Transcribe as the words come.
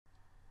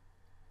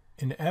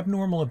An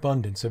abnormal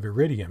abundance of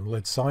iridium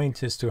led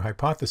scientists to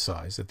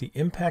hypothesize that the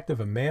impact of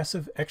a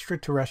massive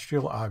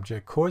extraterrestrial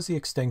object caused the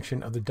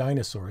extinction of the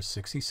dinosaurs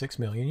 66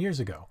 million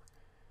years ago.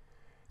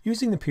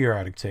 Using the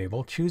periodic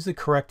table, choose the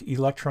correct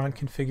electron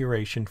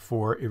configuration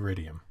for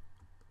iridium.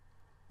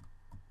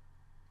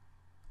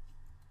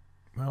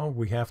 Well,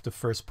 we have to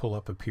first pull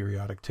up a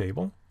periodic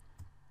table.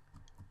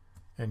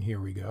 And here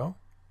we go.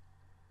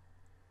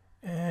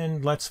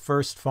 And let's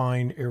first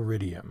find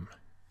iridium.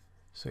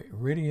 So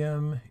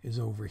iridium is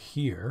over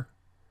here.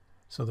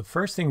 So the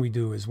first thing we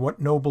do is,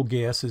 what noble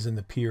gas is in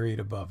the period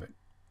above it?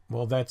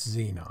 Well, that's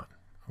xenon.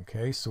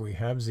 Okay, so we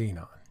have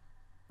xenon.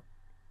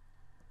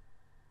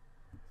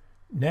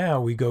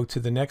 Now we go to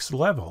the next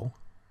level,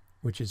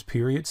 which is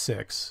period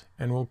 6,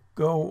 and we'll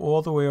go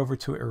all the way over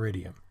to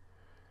iridium.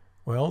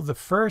 Well, the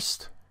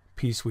first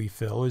piece we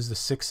fill is the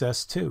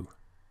 6s2.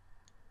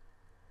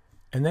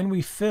 And then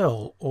we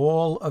fill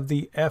all of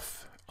the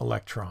F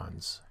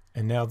electrons.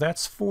 And now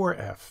that's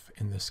 4F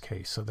in this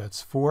case. So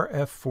that's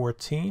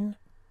 4F14.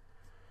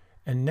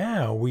 And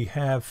now we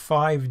have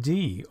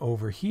 5D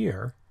over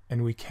here,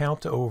 and we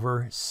count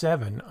over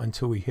 7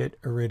 until we hit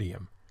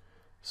iridium.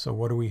 So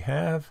what do we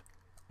have?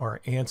 Our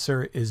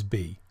answer is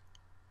B.